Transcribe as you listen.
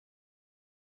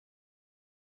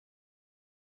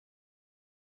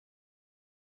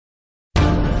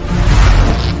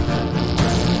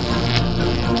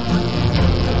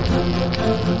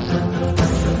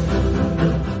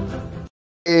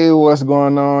What's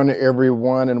going on,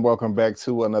 everyone, and welcome back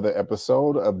to another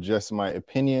episode of Just My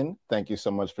Opinion. Thank you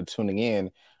so much for tuning in.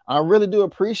 I really do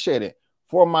appreciate it.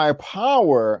 For my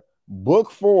Power Book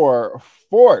 4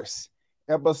 Force,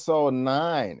 Episode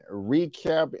 9,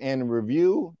 recap and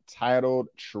review titled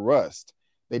Trust.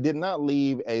 They did not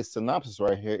leave a synopsis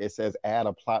right here. It says add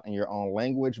a plot in your own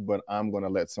language, but I'm going to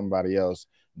let somebody else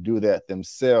do that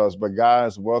themselves. But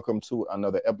guys, welcome to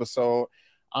another episode.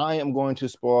 I am going to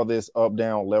spoil this up,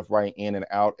 down, left, right, in, and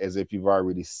out as if you've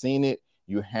already seen it.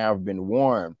 You have been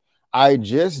warned. I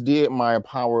just did my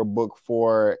Power Book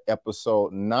 4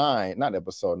 Episode 9, not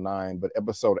Episode 9, but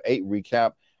Episode 8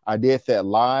 recap. I did that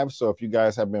live. So if you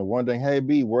guys have been wondering, hey,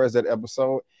 B, where's that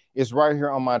episode? It's right here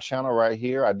on my channel right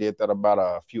here. I did that about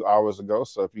a few hours ago.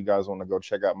 So if you guys want to go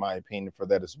check out my opinion for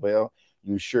that as well,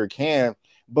 you sure can.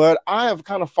 But I have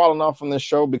kind of fallen off from this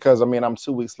show because, I mean, I'm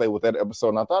 2 weeks late with that episode,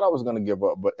 and I thought I was going to give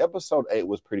up. But Episode 8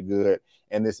 was pretty good,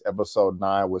 and this Episode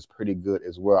 9 was pretty good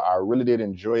as well. I really did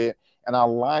enjoy it, and I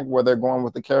like where they're going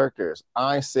with the characters.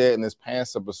 I said in this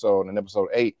past episode, in Episode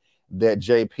 8, that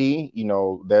JP, you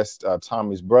know, that's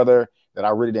Tommy's brother, that I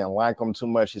really didn't like him too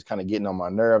much. He's kind of getting on my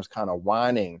nerves, kind of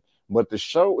whining. But the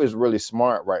show is really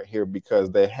smart right here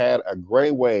because they had a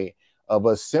great way of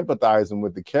us sympathizing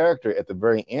with the character at the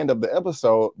very end of the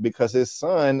episode because his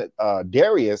son,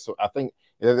 Darius, I think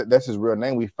that's his real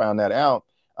name. We found that out.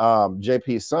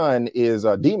 JP's son is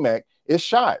D-Mac, is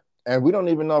shot. And we don't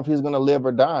even know if he's going to live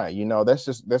or die. You know,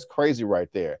 that's crazy right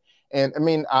there. And I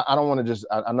mean, I don't want to just,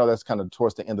 I know that's kind of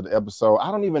towards the end of the episode.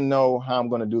 I don't even know how I'm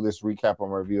going to do this recap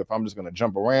and review. If I'm just going to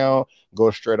jump around,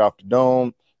 go straight off the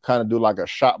dome, kind of do like a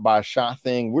shot by shot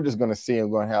thing. We're just going to see and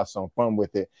going to have some fun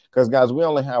with it. Because guys, we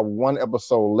only have one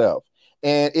episode left.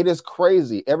 And it is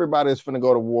crazy. Everybody is going to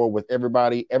go to war with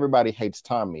everybody. Everybody hates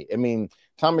Tommy. I mean,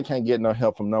 Tommy can't get no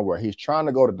help from nowhere. He's trying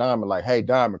to go to Diamond like, hey,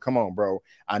 Diamond, come on, bro.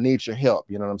 I need your help.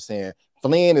 You know what I'm saying?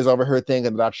 Flynn is over here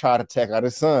thinking that I tried to take out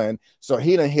his son. So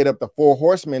he done hit up the 4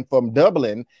 horsemen from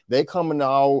Dublin. They coming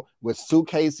all with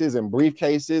suitcases and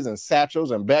briefcases and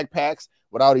satchels and backpacks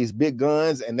with all these big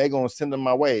guns, and they're going to send them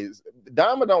my ways.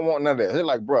 Diamond don't want none of that. They're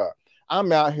like, bruh,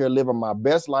 I'm out here living my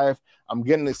best life. I'm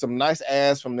getting some nice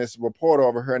ass from this reporter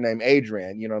over here named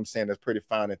Adrian. You know what I'm saying? That's pretty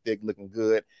fine and thick, looking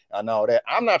good and all that.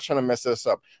 I'm not trying to mess this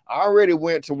up. I already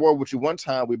went to war with you one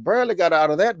time. We barely got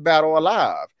out of that battle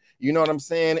alive. You know what I'm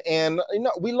saying? And, you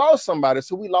know, we lost somebody,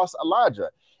 so we lost Elijah.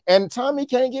 And Tommy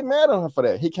can't get mad at him for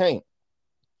that. He can't.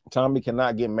 Tommy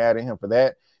cannot get mad at him for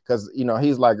that because, you know,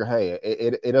 he's like, hey,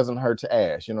 it doesn't hurt to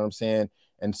ask. You know what I'm saying?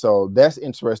 And so that's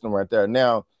interesting right there.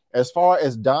 Now, as far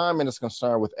as Diamond is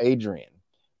concerned with Adrian,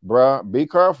 bruh, be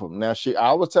careful. Now,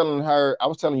 I was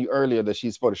telling you earlier that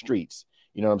she's for the streets.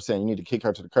 You know what I'm saying? You need to kick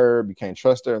her to the curb. You can't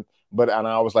trust her. And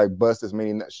I was like, bust as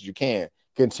many nuts as you can.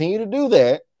 Continue to do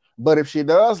that. But if she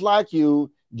does like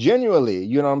you genuinely,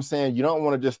 you know what I'm saying? You don't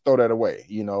want to just throw that away,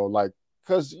 you know, like,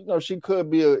 because, you know, she could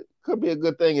be a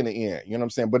good thing in the end. You know what I'm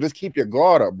saying? But just keep your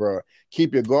guard up, bro.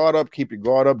 Keep your guard up. Keep your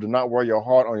guard up. Do not wear your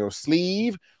heart on your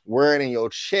sleeve. Wear it in your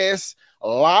chest,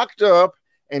 locked up.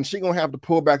 And she going to have to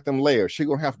pull back them layers. She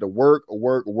going to have to work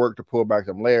to pull back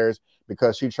them layers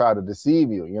because she tried to deceive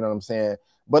you. You know what I'm saying?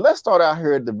 But let's start out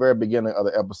here at the very beginning of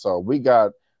the episode. We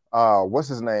got, what's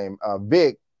his name?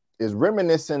 Vic is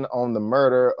reminiscing on the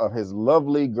murder of his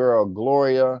lovely girl,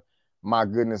 Gloria. My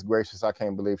goodness gracious, I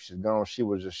can't believe she's gone. She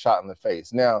was just shot in the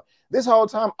face. Now, this whole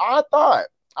time, I thought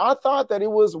that it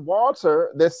was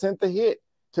Walter that sent the hit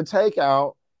to take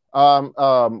out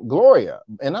Gloria.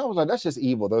 And I was like, that's just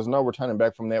evil. There's no returning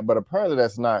back from that. But apparently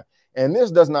that's not. And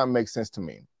this does not make sense to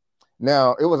me.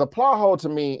 Now, it was a plot hole to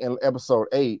me in Episode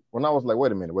 8 when I was like,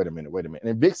 wait a minute.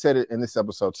 And Vic said it in this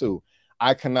episode too.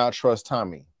 I cannot trust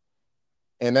Tommy.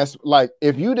 And that's like,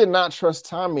 if you did not trust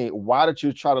Tommy, why did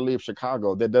you try to leave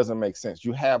Chicago? That doesn't make sense.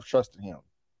 You have trusted him.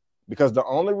 Because the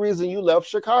only reason you left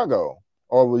Chicago,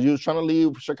 or was you trying to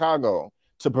leave Chicago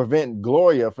to prevent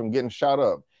Gloria from getting shot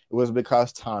up, it was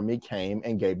because Tommy came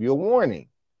and gave you a warning.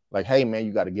 Like, hey, man,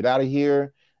 you got to get out of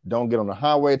here. Don't get on the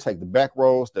highway. Take the back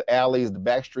roads, the alleys, the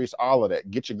back streets, all of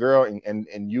that. Get your girl.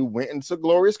 And you went into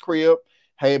Gloria's crib.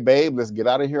 Hey, babe, let's get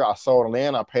out of here. I sold the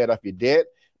land. I paid off your debt.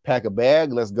 Pack a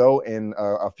bag, let's go in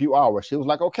a few hours. She was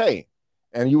like, okay.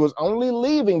 And you was only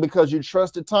leaving because you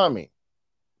trusted Tommy.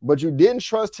 But you didn't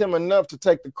trust him enough to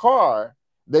take the car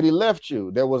that he left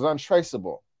you that was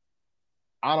untraceable.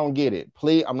 I don't get it.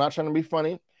 Please, I'm not trying to be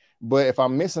funny, but if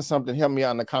I'm missing something, help me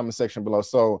out in the comment section below.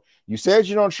 So you said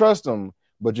you don't trust him,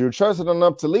 but you're trusted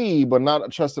enough to leave, but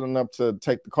not trusted enough to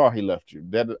take the car he left you.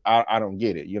 That I don't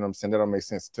get it. You know what I'm saying? That don't make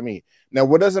sense to me. Now,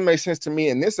 what doesn't make sense to me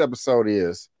in this episode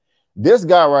is this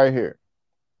guy right here.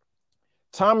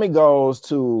 Tommy goes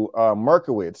to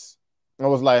Merkowitz and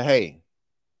was like, hey,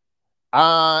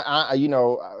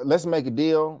 let's make a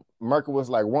deal. Merkowitz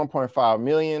like 1.5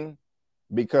 million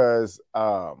because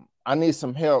I need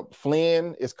some help.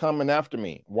 Flynn is coming after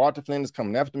me. Walter Flynn is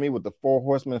coming after me with the 4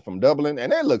 horsemen from Dublin,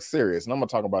 and they look serious. And I'm gonna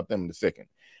talk about them in a second.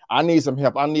 I need some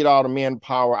help. I need all the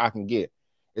manpower I can get.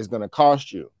 It's gonna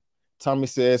cost you. Tommy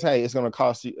says, hey, it's gonna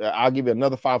cost you. I'll give you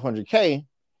another 500K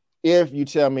if you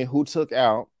tell me who took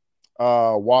out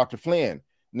Walter Flynn.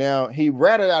 Now, he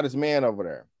ratted out his man over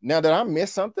there. Now, did I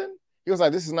miss something? He was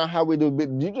like, this is not how we do it.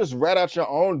 You just rat out your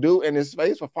own dude in his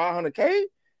face for 500K?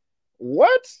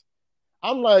 What?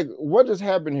 I'm like, what just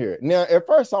happened here? Now, at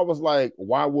first, I was like,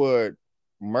 why would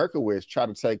Merkowitz try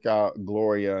to take out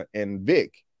Gloria and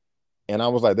Vic? And I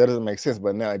was like, that doesn't make sense.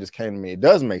 But now it just came to me. It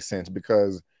does make sense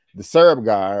because the Serb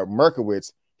guy,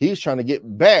 Merkowitz, he's trying to get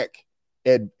back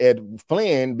at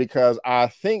Flynn because I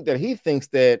think that he thinks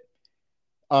that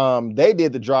they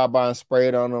did the drive-by and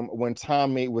sprayed on him when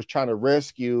Tommy was trying to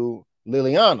rescue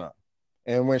Liliana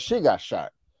and when she got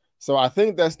shot. So I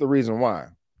think that's the reason why.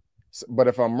 But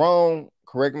if I'm wrong,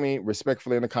 correct me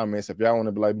respectfully in the comments. If y'all want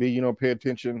to be like, B, pay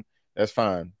attention, that's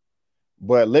fine.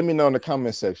 But let me know in the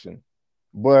comment section.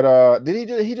 But did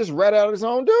he just rat out his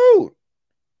own dude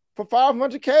for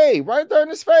 500K right there in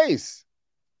his face?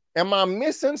 Am I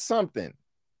missing something?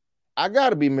 I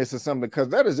got to be missing something because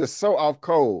that is just so off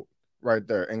cold right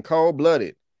there and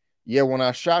cold-blooded. Yeah, when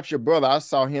I shot your brother, I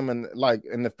saw him in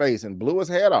the face and blew his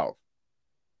head off.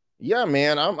 Yeah,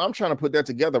 man, I'm trying to put that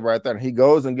together right there. And he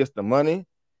goes and gets the money.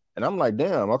 And I'm like,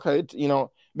 damn, okay,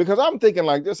 because I'm thinking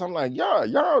like this. I'm like,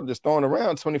 y'all just throwing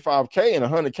around 25K and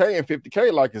 100K and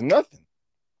 50K like it's nothing.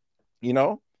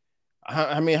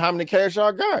 I mean, how many cash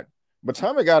y'all got? But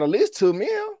Tommy got at least 2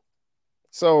 mil.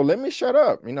 So let me shut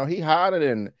up. He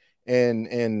hiding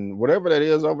in whatever that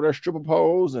is over there, stripper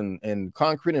poles and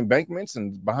concrete embankments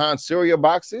and behind cereal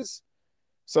boxes.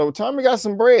 So Tommy got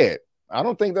some bread. I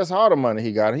don't think that's all the money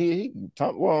he got.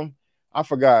 I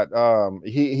forgot.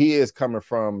 He is coming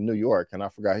from New York, and I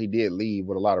forgot he did leave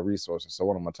with a lot of resources. So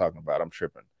what am I talking about? I'm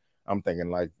tripping. I'm thinking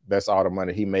like that's all the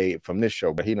money he made from this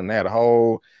show, but he done had a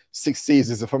whole 6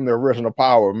 seasons from the original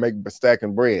Power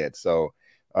stacking bread. So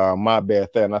my bad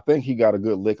there. And I think he got a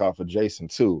good lick off of Jason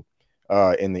too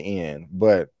in the end.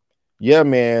 But yeah,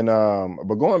 man.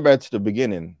 But going back to the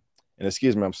beginning, and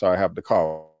excuse me, I'm sorry, I have to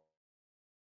call.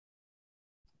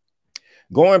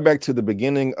 Going back to the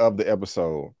beginning of the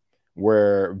episode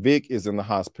where Vic is in the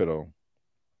hospital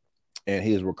and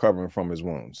he is recovering from his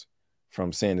wounds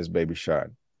from seeing his baby shot.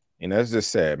 And that's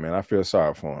just sad, man. I feel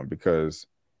sorry for him because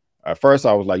at first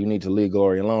I was like, you need to leave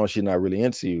Gloria alone. She's not really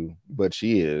into you, but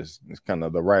she is. It's kind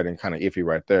of the writing kind of iffy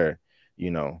right there,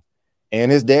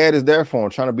 And his dad is there for him,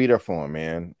 trying to be there for him,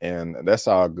 man. And that's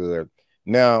all good.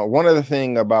 Now, one other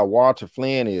thing about Walter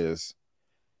Flynn is,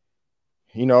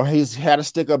 he's had to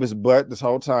stick up his butt this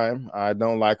whole time. I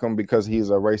don't like him because he's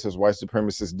a racist, white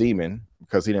supremacist demon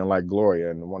because he didn't like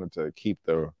Gloria and wanted to keep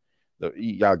the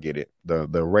y'all get it, the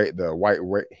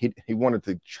white he wanted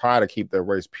to try to keep the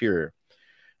race pure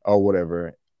or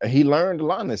whatever. He learned a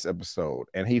lot in this episode,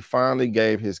 and he finally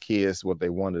gave his kids what they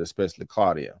wanted, especially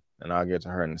Claudia, and I'll get to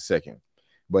her in a second.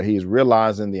 But he's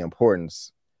realizing the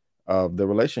importance of the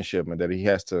relationship and that he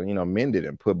has to, mend it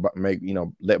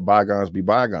and let bygones be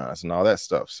bygones and all that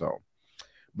stuff. So,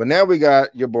 but now we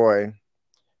got your boy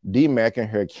D-Mac in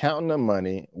here counting the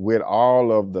money with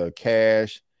all of the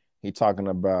cash. He talking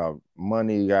about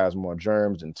money, guys, more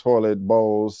germs than toilet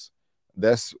bowls.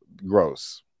 That's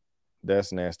gross.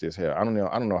 That's nasty as hell. I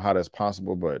don't know how that's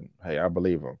possible, but hey, I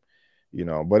believe him.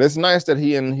 But it's nice that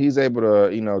he's able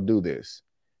to, do this.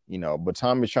 But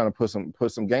Tommy's trying to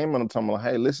put some game on him. Talking like,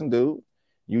 hey, listen, dude,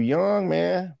 you young,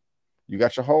 man. You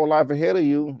got your whole life ahead of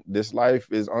you. This life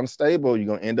is unstable. You're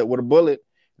gonna end up with a bullet.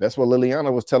 That's what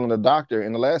Liliana was telling the doctor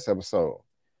in the last episode.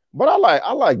 But I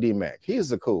like D-Mac.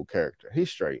 He's a cool character.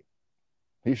 He's straight.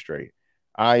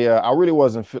 I really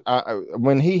wasn't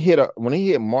when he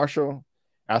hit Marshall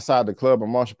outside the club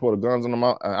and Marshall pulled the guns on him.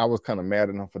 I was kind of mad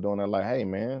at him for doing that. Like, hey,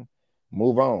 man,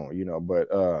 move on,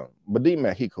 But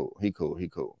D-Mac, he cool.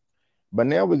 But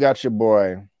now we got your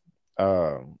boy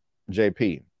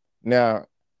JP. Now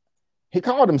he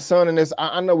called him son in this.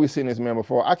 I know we've seen this man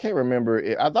before. I can't remember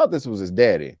it. I thought this was his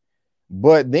daddy,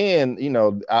 but then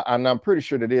and I'm pretty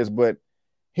sure it is. But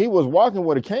he was walking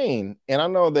with a cane, and I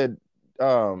know that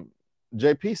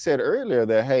JP said earlier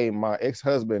that, hey, my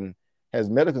ex-husband has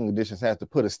medical conditions, has to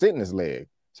put a stent in his leg.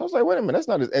 So I was like, wait a minute, that's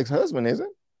not his ex-husband, is it?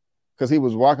 Because he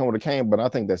was walking with a cane, but I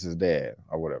think that's his dad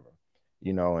or whatever,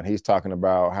 and he's talking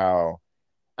about how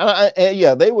And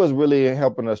yeah, they was really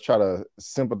helping us try to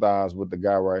sympathize with the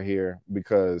guy right here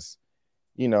because,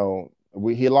 you know,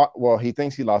 he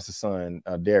thinks he lost his son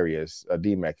Darius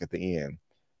D-Mac at the end,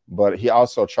 but he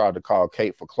also tried to call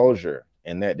Kate for closure,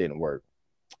 and that didn't work.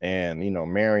 And you know,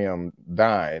 Miriam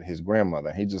died, his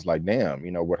grandmother. He just like, damn,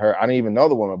 you know, with her, I didn't even know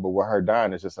the woman, but with her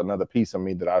dying, it's just another piece of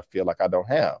me that I feel like I don't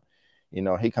have. You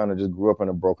know, he kind of just grew up in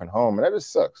a broken home, and that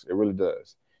just sucks. It really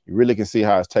does. You really can see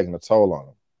how it's taking a toll on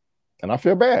him, and I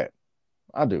feel bad.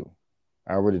 I do.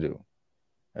 I really do.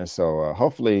 And so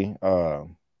hopefully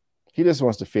he just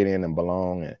wants to fit in and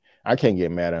belong. And I can't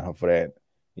get mad at him for that.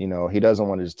 You know, he doesn't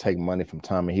want to just take money from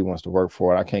Tommy. He wants to work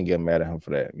for it. I can't get mad at him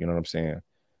for that. You know what I'm saying?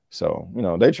 So, you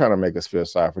know, they're trying to make us feel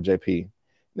sorry for JP.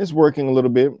 It's working a little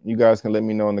bit. You guys can let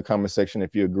me know in the comment section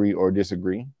if you agree or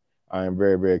disagree. I am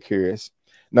very, very curious.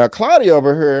 Now, Claudia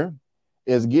over here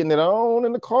is getting it on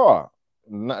in the car.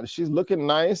 She's looking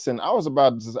nice. And I was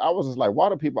just like, why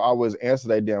do people always answer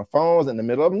their damn phones in the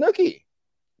middle of Nookie?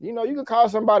 You know, you can call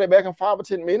somebody back in 5 or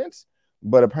 10 minutes.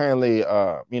 But apparently,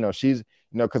 you know, she's,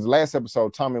 you know, because the last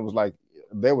episode, Tommy was like,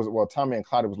 Tommy and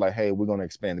Claudia was like, hey, we're going to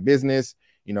expand the business.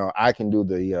 You know, I can do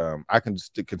the, I can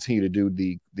continue to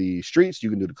do the streets. You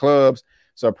can do the clubs.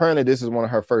 So apparently this is one of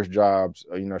her first jobs.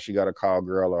 You know, she got a call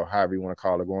girl or however you want to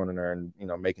call her, going in there and, you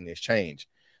know, making this change.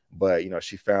 But, you know,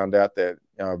 she found out that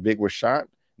Vic was shot.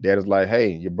 Dad is like, hey,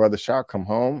 your brother shot, come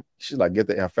home. She's like, get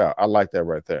the F out. I like that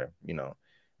right there, you know.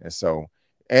 And so,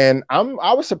 and I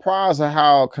was surprised at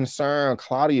how concerned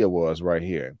Claudia was right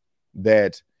here.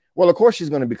 That, well, of course she's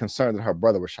going to be concerned that her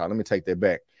brother was shot. Let me take that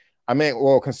back. I mean,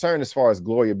 well, concerned as far as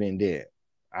Gloria being dead.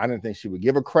 I didn't think she would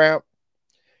give a crap.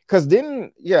 Because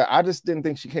I just didn't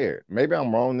think she cared. Maybe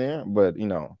I'm wrong there, but, you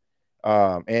know.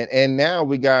 And now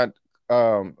we got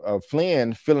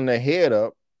Flynn filling their head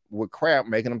up with crap,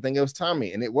 making them think it was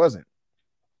Tommy, and it wasn't.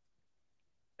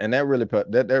 And that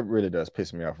really does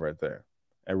piss me off right there.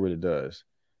 It really does.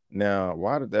 Now,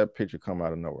 why did that picture come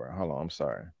out of nowhere? Hold on, I'm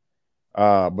sorry.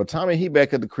 But Tommy, he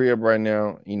back at the crib right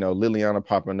now. You know, Liliana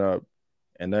popping up,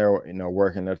 and they're, you know,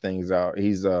 working their things out.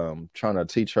 He's trying to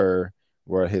teach her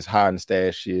where his hiding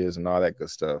stash is and all that good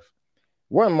stuff.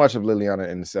 Wasn't much of Liliana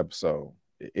in this episode.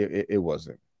 It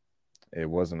wasn't. It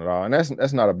wasn't at all, and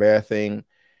that's not a bad thing.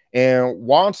 And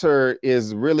Walter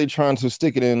is really trying to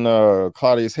stick it in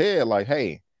Claudia's head, like,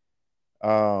 hey,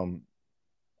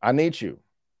 I need you.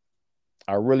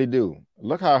 I really do.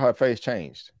 Look how her face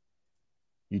changed.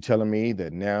 You telling me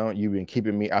that now you've been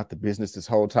keeping me out the business this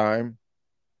whole time,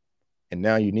 and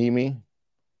now you need me?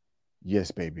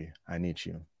 Yes, baby, I need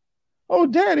you. Oh,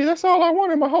 daddy, that's all I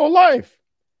wanted my whole life.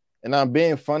 And I'm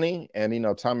being funny, and, you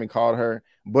know, Tommy called her,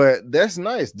 but that's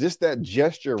nice. Just that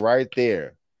gesture right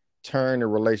there turned the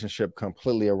relationship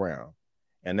completely around,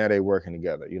 and now they're working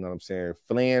together. You know what I'm saying?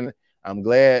 Flynn, I'm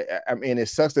glad. I mean, it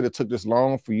sucks that it took this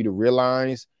long for you to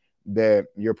realize that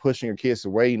you're pushing your kids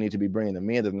away. You need to be bringing them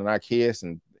in, that they're not kids.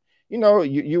 And, you know,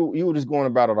 you were just going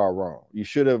about it all wrong. You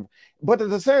should have. But at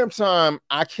the same time,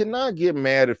 I cannot get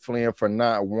mad at Flynn for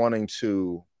not wanting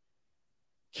to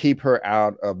keep her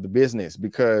out of the business,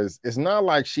 because it's not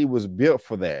like she was built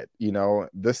for that. You know,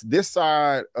 this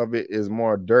side of it is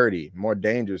more dirty, more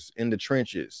dangerous, in the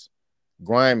trenches,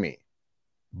 grimy,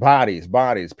 bodies,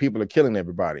 people are killing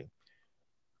everybody.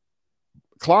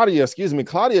 Claudia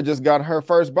just got her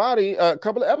first body a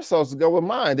couple of episodes ago with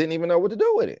mine, didn't even know what to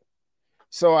do with it.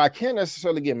 So I can't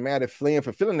necessarily get mad at Flynn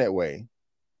for feeling that way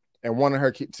and wanting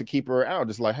her to keep her out,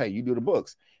 just like, hey, you do the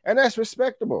books, and that's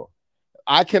respectable.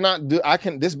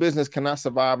 This business cannot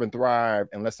survive and thrive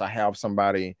unless I have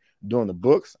somebody doing the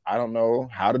books. I don't know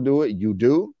how to do it. You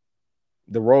do.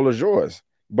 The role is yours.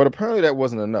 But apparently that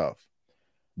wasn't enough.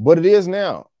 But it is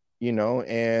now, you know,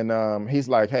 and he's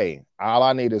like, hey, all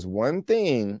I need is one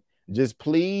thing. Just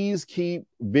please keep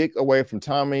Vic away from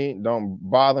Tommy. Don't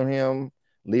bother him.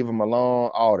 Leave him alone,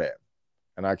 all that.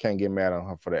 And I can't get mad on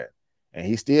him for that. And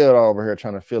he's still over here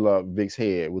trying to fill up Vic's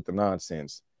head with the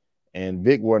nonsense. And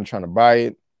Vic wasn't trying to buy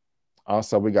it.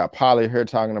 Also, we got Polly here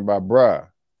talking about, bruh,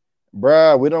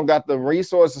 we don't got the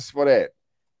resources for that.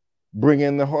 Bring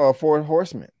in the 4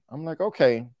 horsemen. I'm like,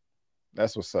 okay,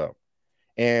 that's what's up.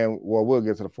 And, well, we'll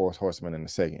get to the 4 horsemen in a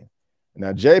second.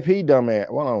 Now, JP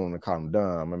dumbass, well, I don't want to call him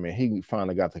dumb. I mean, he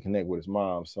finally got to connect with his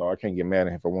mom, so I can't get mad at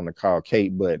him if I want to call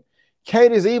Kate, but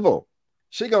Kate is evil.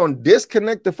 She gonna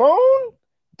disconnect the phone?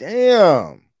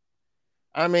 Damn.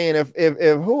 I mean,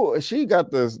 she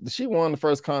won the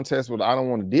first contest with, I don't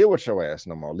want to deal with your ass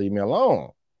no more. Leave me alone.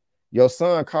 Your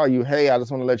son call you, hey, I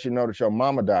just want to let you know that your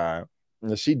mama died.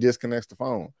 And she disconnects the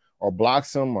phone or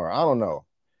blocks him, or I don't know.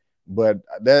 But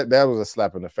that was a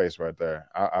slap in the face right there.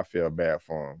 I feel bad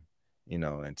for him. you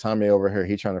know, and Tommy over here,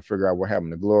 he trying to figure out what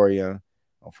happened to Gloria.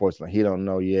 Unfortunately, he don't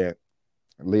know yet.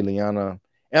 Liliana.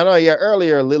 And yeah,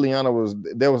 earlier Liliana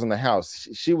was in the house.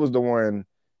 She was the one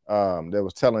that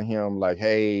was telling him like,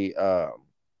 hey,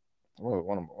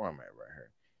 where am I right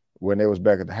here? When they was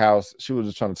back at the house, she was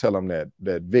just trying to tell him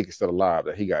that Vic is still alive,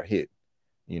 that he got hit,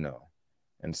 you know.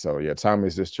 And so yeah,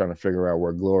 Tommy's just trying to figure out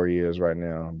where Gloria is right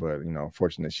now. But you know,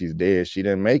 unfortunately, she's dead. She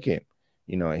didn't make it.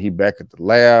 You know, he back at the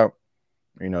lab.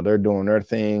 You know, they're doing their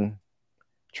thing,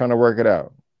 trying to work it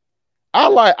out. I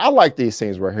like these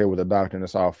scenes right here with the doctor and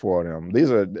it's all four of them.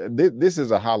 This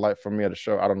is a highlight for me of the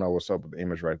show. I don't know what's up with the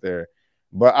image right there,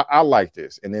 but I like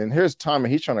this. And then here's Tommy.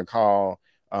 He's trying to call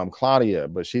Claudia,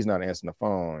 but she's not answering the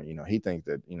phone. You know, he thinks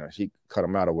that, you know, she cut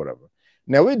him out or whatever.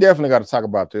 Now we definitely got to talk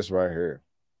about this right here.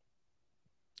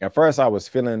 At first, I was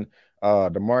feeling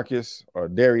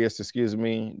Darius, excuse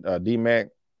me, D-Mac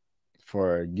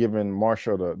for giving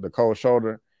Marshall the cold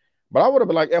shoulder, but I would have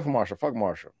been like, F Marshall, fuck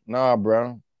Marshall. Nah,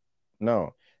 bro.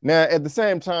 No. Now, at the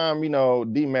same time, you know,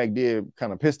 D-Mac did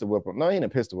kind of pistol whip him. No, he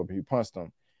didn't pistol whip him. He punched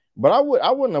him. But I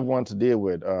wouldn't have wanted to deal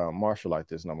with Marshall like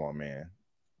this no more, man.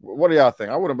 What do y'all think?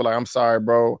 I would have been like, I'm sorry,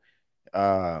 bro.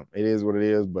 It is what it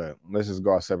is, but let's just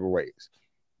go our separate ways.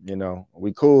 You know,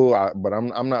 we cool, but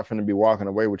I'm not finna be walking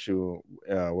away with you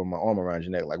with my arm around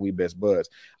your neck like we best buds.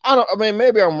 I mean,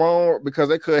 maybe I'm wrong because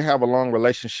they could have a long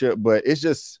relationship, but it's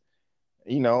just,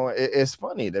 you know, it's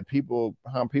funny that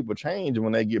how people change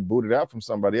when they get booted out from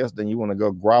somebody else. Then you want to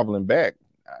go groveling back.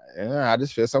 I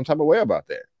just feel some type of way about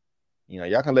that. You know,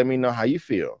 y'all can let me know how you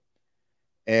feel.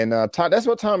 And that's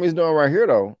what Tommy's doing right here,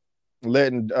 though,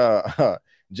 letting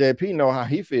JP know how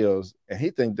he feels, and he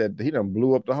think that he done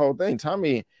blew up the whole thing.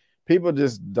 Tommy, people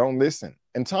just don't listen,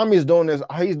 and Tommy's doing this.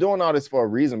 He's doing all this for a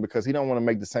reason because he don't want to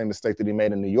make the same mistake that he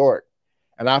made in New York,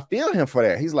 and I feel him for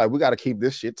that. He's like, we got to keep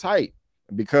this shit tight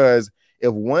because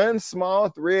if one small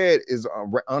thread is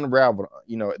unraveled,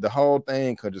 you know, the whole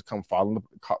thing could just fall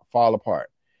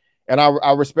apart. And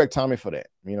I respect Tommy for that.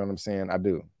 You know what I'm saying? I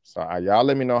do. So y'all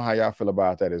let me know how y'all feel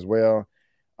about that as well.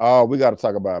 We got to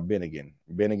talk about Bennigan.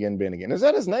 Bennigan. Is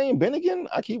that his name, Bennigan?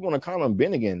 I keep wanting to call him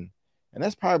Bennigan, and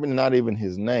that's probably not even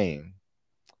his name.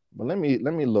 But let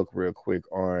me look real quick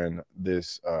on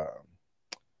this.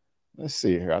 Let's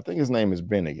see here. I think his name is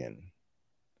Bennigan.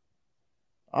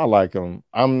 I like him.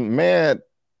 I'm mad.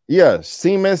 Yeah,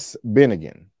 Seamus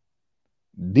Bennigan.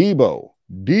 Debo,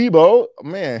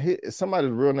 man,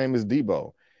 somebody's real name is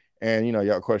Debo. And, you know,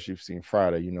 y'all, of course, you've seen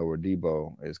Friday. You know where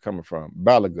Debo is coming from.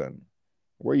 Balagun.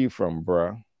 Where you from,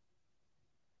 bruh?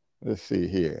 Let's see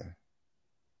here.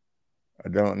 I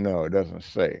don't know. It doesn't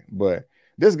say. But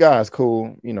this guy's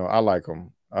cool. You know, I like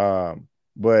him.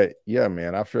 But, yeah,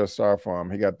 man, I feel sorry for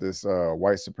him. He got this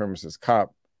white supremacist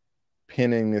cop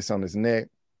pinning this on his neck.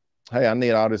 Hey, I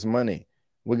need all this money.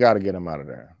 We got to get him out of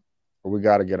there.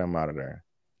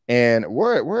 And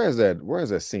where is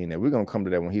that scene at? We're gonna come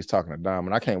to that when he's talking to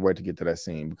Diamond. I can't wait to get to that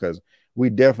scene because we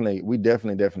definitely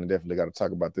got to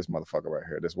talk about this motherfucker right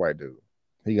here, this white dude.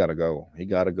 He gotta go.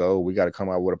 We gotta come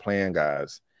out with a plan,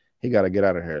 guys. He gotta get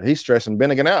out of here. He's stressing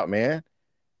Bennigan out, man.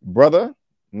 Brother,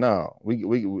 no,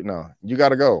 no. You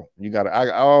gotta go. He gotta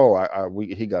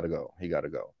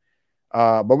go.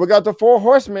 But we got the four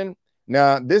horsemen.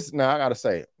 Now I gotta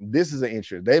say, this is an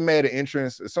entrance. They made an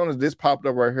entrance. As soon as this popped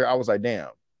up right here, I was like, damn,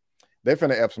 they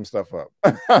finna F some stuff up.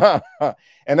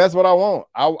 And that's what I want.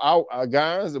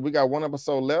 Guys, we got one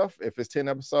episode left. If it's 10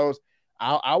 episodes,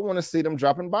 I want to see them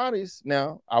dropping bodies.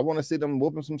 Now, I want to see them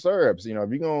whooping some serbs. You know, if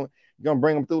you're gonna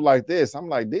bring them through like this, I'm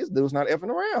like, this dude's not effing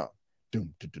around.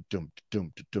 Doom, doom,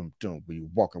 doom, doom, doom. We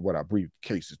walking with our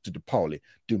briefcases to the party.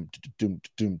 Doom, doom,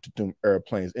 doom, doom.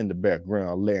 Airplanes in the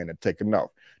background, landing, taking off.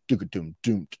 Doom, doom,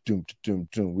 doom, doom, doom,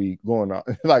 doom. We going on.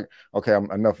 Like, okay, I'm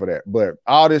enough of that. But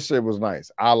all this shit was nice.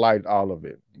 I liked all of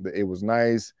it. It was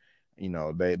nice. You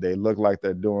know, they look like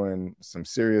they're doing some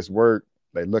serious work.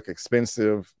 They look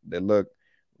expensive. They look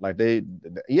like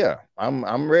yeah.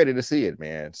 I'm ready to see it,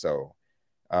 man. So.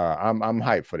 I'm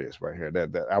hyped for this right here.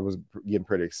 That I was getting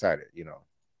pretty excited, you know.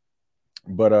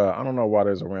 But I don't know why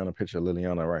there's a random picture of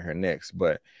Liliana right here next.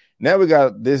 But now we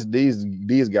got these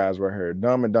guys right here,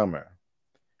 Dumb and Dumber.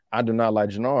 I do not like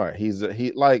Jannard.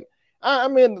 I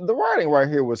mean, the writing right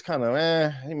here was kind of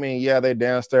I mean, yeah, they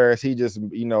downstairs. He just,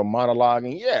 you know,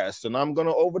 monologuing. Yes, and I'm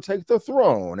gonna overtake the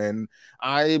throne, and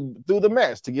I do the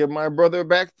match to give my brother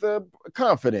back the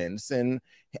confidence, and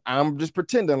I'm just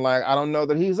pretending like I don't know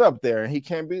that he's up there and he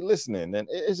can't be listening. And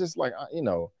it's just like, you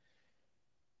know,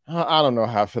 I don't know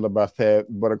how I feel about that.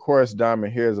 But of course,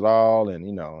 Diamond hears it all, and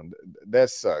you know, that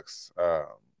sucks. I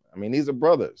mean, these are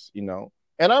brothers, you know,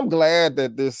 and I'm glad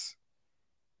that this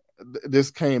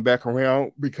came back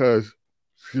around because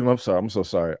Excuse me, I'm sorry. I'm so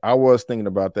sorry. I was thinking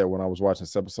about that when I was watching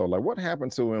this episode. Like, what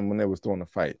happened to him when they was doing the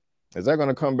fight? Is that going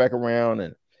to come back around?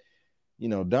 And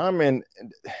Diamond,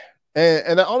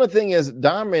 and the only thing is,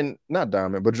 not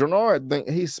Diamond, but Jernard,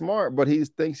 he's smart, but he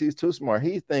thinks he's too smart.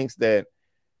 He thinks that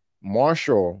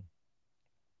Marshall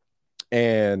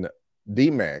and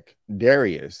D-Mac,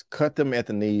 Darius, cut them at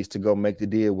the knees to go make the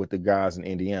deal with the guys in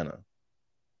Indiana,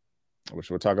 which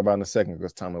we'll talk about in a second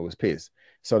because Tommy was pissed.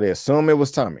 So they assume it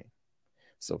was Tommy.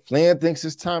 So Flynn thinks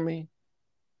it's Tommy.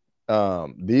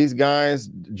 These guys,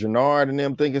 Jernard and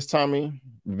them think it's Tommy.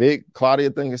 Vic, Claudia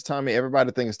think it's Tommy.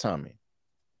 Everybody think it's Tommy.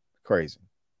 Crazy.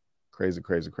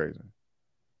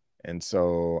 And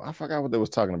so I forgot what they was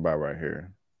talking about right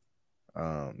here.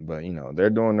 But they're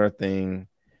doing their thing.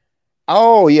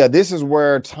 Oh yeah, this is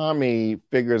where Tommy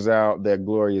figures out that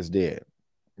Gloria is dead.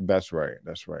 That's right.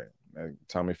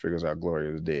 Tommy figures out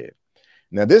Gloria is dead.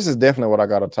 Now this is definitely what I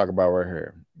got to talk about right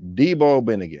here. Debo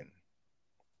Bennigan.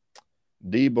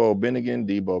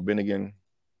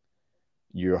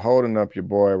 You're holding up your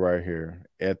boy right here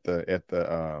at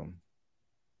the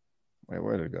wait,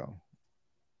 where did it go?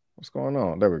 What's going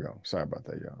on? There we go. Sorry about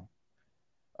that,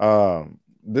 y'all.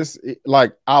 This,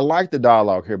 like, I like the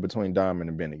dialogue here between Diamond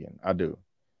and Bennigan. I do.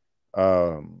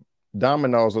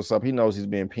 Diamond knows what's up. He knows he's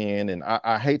being pinned, and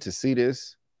I hate to see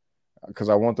this because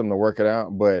I want them to work it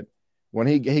out. But when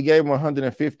he gave him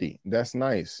 150, that's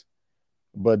nice.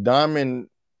 But Diamond,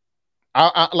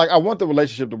 I want the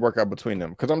relationship to work out between them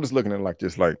because I'm just looking at it like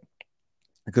this, like,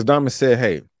 because Diamond said,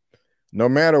 hey, no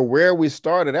matter where we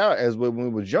started out as when we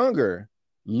was younger,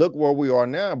 look where we are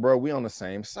now, bro. We on the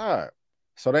same side.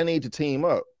 So they need to team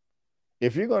up.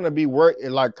 If you're going to be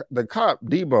like the cop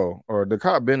Debo or the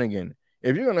cop Bennigan,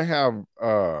 if you're going to have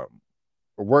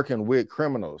working with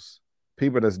criminals,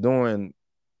 people that's doing,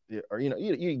 or y'all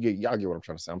get what I'm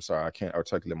trying to say. I'm sorry, I can't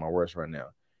articulate my words right now.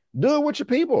 Do it with your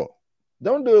people.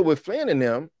 Don't do it with Flynn and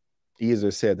them.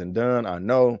 Easier said than done, I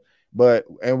know.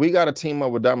 And we got to team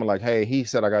up with Diamond. Like, hey, he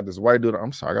said I got this white dude.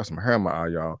 I'm sorry, I got some hair in my eye,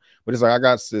 y'all. But it's like I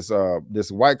got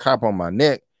this white cop on my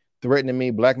neck, threatening me,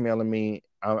 blackmailing me.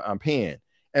 I'm pinned.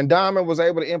 And Diamond was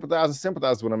able to empathize and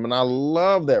sympathize with him. And I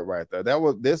love that right there.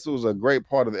 This was a great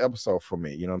part of the episode for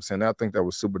me. You know what I'm saying? I think that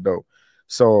was super dope.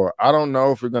 So I don't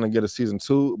know if we're going to get a season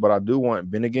 2, but I do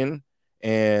want Bennigan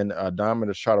and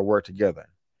Diamond to try to work together.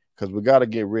 Because we got to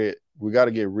get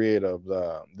rid of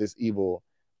this evil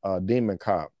demon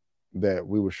cop that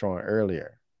we were showing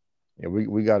earlier. Yeah,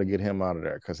 we got to get him out of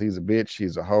there because he's a bitch.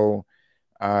 He's a hoe.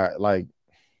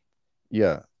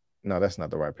 No, that's not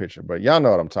the right picture, but y'all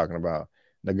know what I'm talking about.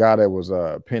 The guy that was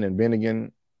pinning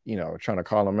Bennigan, trying to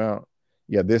call him out.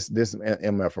 Yeah, this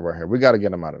MF right here. We got to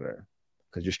get him out of there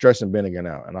because you're stressing Bennigan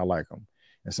out, and I like him.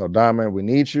 And so, Diamond, we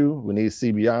need you. We need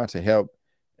CBI to help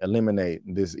eliminate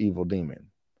this evil demon.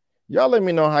 Y'all let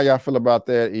me know how y'all feel about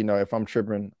that. If I'm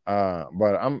tripping,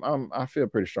 but I feel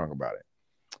pretty strong about it.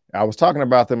 I was talking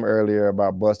about them earlier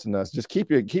about busting us. Just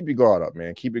keep your guard up,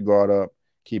 man. Keep your guard up.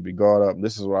 Keep your guard up.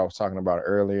 This is what I was talking about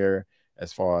earlier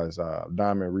as far as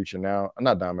Diamond reaching out.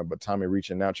 Not Diamond, but Tommy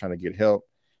reaching out, trying to get help.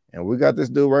 And we got this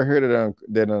dude right here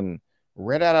that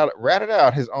ratted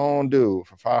out his own dude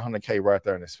for $500K right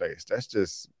there in his face. That's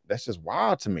just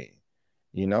wild to me.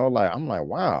 Like, I'm like,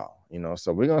 wow.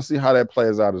 So we're gonna see how that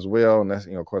plays out as well. And that's,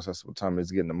 of course, that's what Tommy's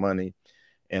getting the money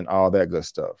and all that good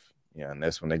stuff. Yeah, and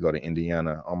that's when they go to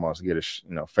Indiana, almost get his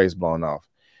face blown off.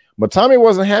 But Tommy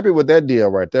wasn't happy with that deal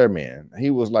right there, man. He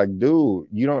was like, dude,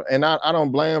 you don't, and I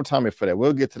don't blame Tommy for that.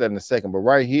 We'll get to that in a second. But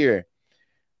right here,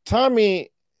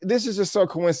 Tommy, this is just so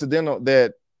coincidental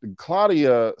that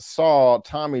Claudia saw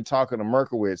Tommy talking to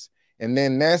Merkowitz, and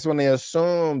then that's when they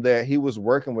assumed that he was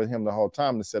working with him the whole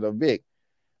time instead of Vic.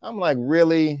 I'm like,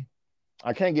 really?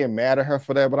 I can't get mad at her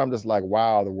for that, but I'm just like,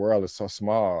 wow, the world is so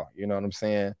small. You know what I'm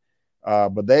saying?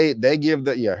 But they give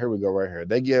here we go right here.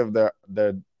 They give a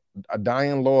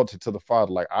dying loyalty to the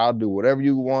father. Like, I'll do whatever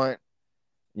you want.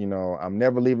 I'm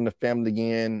never leaving the family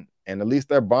again. And at least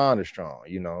their bond is strong,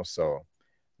 so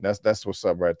that's what's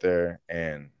up right there.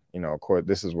 And, of course,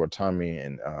 this is where Tommy,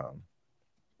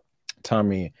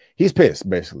 he's pissed,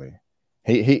 basically.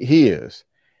 He is.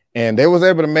 And they was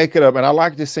able to make it up. And I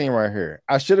like this scene right here.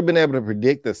 I should have been able to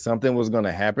predict that something was going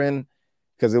to happen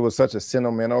because it was such a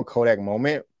sentimental Kodak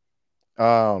moment.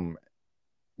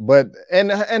 But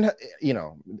it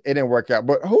didn't work out.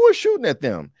 But who was shooting at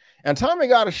them? And Tommy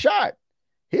got a shot.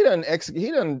 He done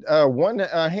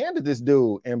one-handed this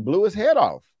dude and blew his head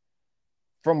off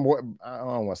from what I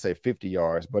don't want to say 50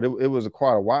 yards, but it was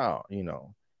quite a while,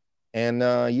 And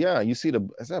you see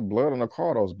is that blood on the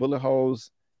car, those bullet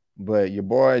holes. But your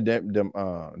boy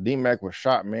D-Mac was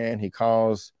shot, man. He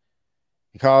calls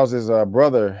He calls his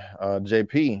brother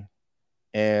JP,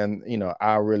 and you know,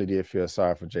 I really did feel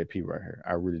sorry for JP right here.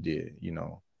 I really did. You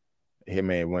know, hey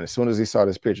man, when as soon as he saw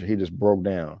this picture, he just broke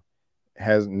down.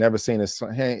 Has never seen his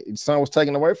son. His son was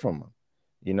taken away from him.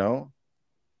 You know,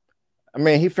 I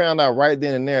mean, he found out right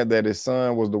then and there that his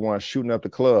son was the one shooting up the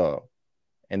club,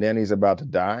 and then he's about to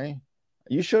die.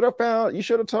 You should have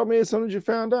told me as soon as you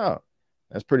found out.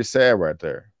 That's pretty sad right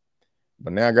there.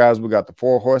 But now, guys, we got the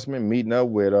 4 horsemen meeting up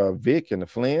with Vic and the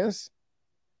Flynns,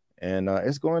 and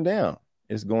it's going down.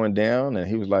 It's going down, and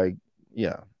he was like,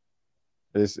 "Yeah,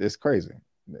 it's crazy."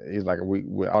 He's like,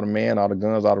 "We all the men, all the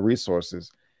guns, all the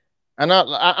resources." And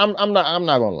I'm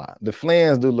not gonna lie. The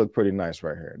Flynns do look pretty nice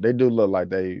right here. They do look like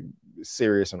they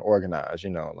serious and organized. You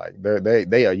know, like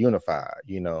they are unified.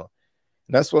 You know,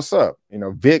 and that's what's up. You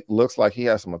know, Vic looks like he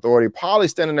has some authority.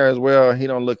 Paulie's standing there as well. He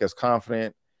don't look as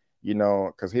confident. You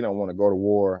know, because he don't want to go to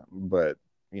war. But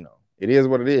you know, it is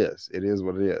what it is. It is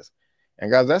what it is.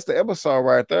 And guys, that's the episode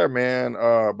right there, man.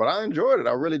 But I enjoyed it.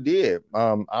 I really did.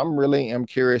 I'm really am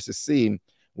curious to see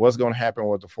what's going to happen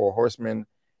with the 4 horsemen.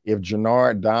 If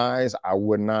Jannard dies, I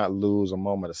would not lose a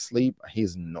moment of sleep.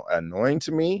 He's annoying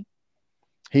to me.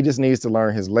 He just needs to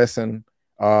learn his lesson.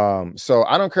 So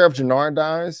I don't care if Jannard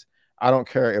dies. I don't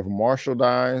care if Marshall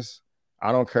dies.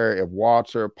 I don't care if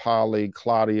Walter, Paulie,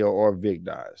 Claudia, or Vic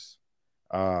dies.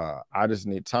 I just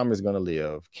need Tommy's going to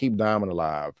live. Keep Diamond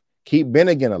alive. Keep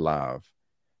Bennigan alive.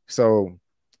 So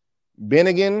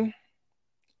Bennigan,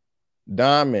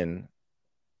 Diamond,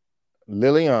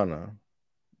 Liliana,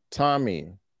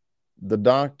 Tommy, the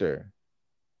doctor,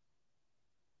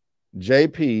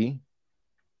 JP,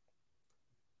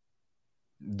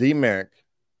 D-Mac.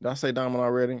 Did I say Diamond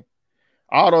already?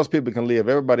 All those people can live.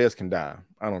 Everybody else can die.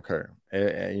 I don't care.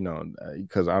 You know,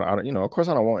 because I, you know, of course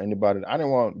I don't want anybody. I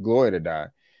didn't want Gloria to die.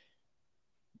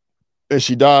 And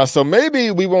she dies. So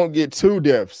maybe we won't get 2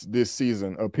 deaths this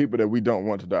season of people that we don't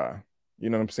want to die. You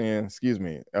know what I'm saying? Excuse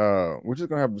me. We're just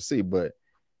gonna have to see. But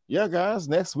yeah, guys,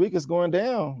 next week is going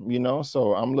down, you know.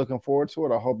 So I'm looking forward to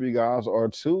it. I hope you guys are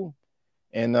too.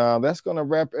 And that's gonna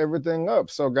wrap everything up.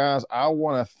 So, guys, I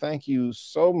want to thank you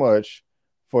so much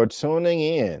for tuning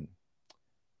in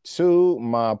to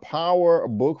my Power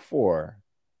Book 4,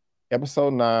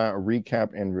 Episode 9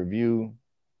 recap and review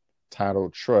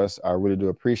titled Trust. I really do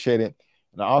appreciate it.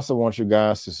 And I also want you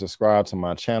guys to subscribe to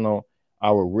my channel.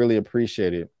 I would really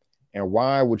appreciate it. And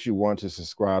why would you want to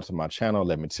subscribe to my channel?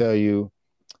 Let me tell you.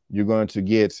 You're going to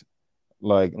get,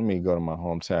 like, let me go to my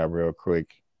home tab real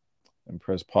quick and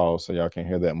press pause so y'all can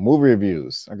hear that. Movie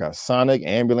reviews. I got Sonic,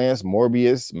 Ambulance,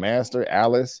 Morbius, Master,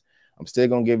 Alice. I'm still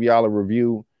going to give y'all a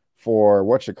review for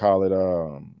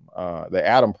the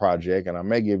Atom Project, and I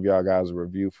may give y'all guys a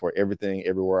review for Everything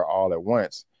Everywhere All at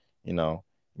Once. You know,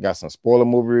 we got some spoiler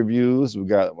movie reviews. We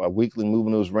got a weekly movie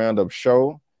news roundup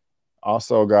show.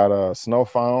 Also got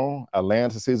Snowfall,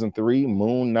 Atlanta Season 3,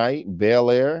 Moon Knight, Bel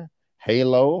Air,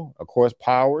 Halo, of course,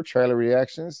 Power, trailer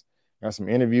reactions. Got some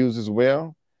interviews as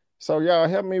well. So y'all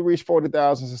help me reach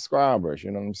 40,000 subscribers. You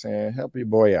know what I'm saying? Help your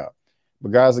boy out.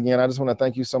 But guys, again, I just want to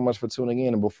thank you so much for tuning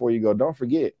in. And before you go, don't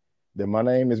forget that my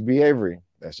name is B. Avery.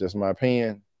 That's just my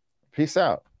opinion. Peace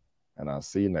out. And I'll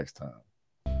see you next time.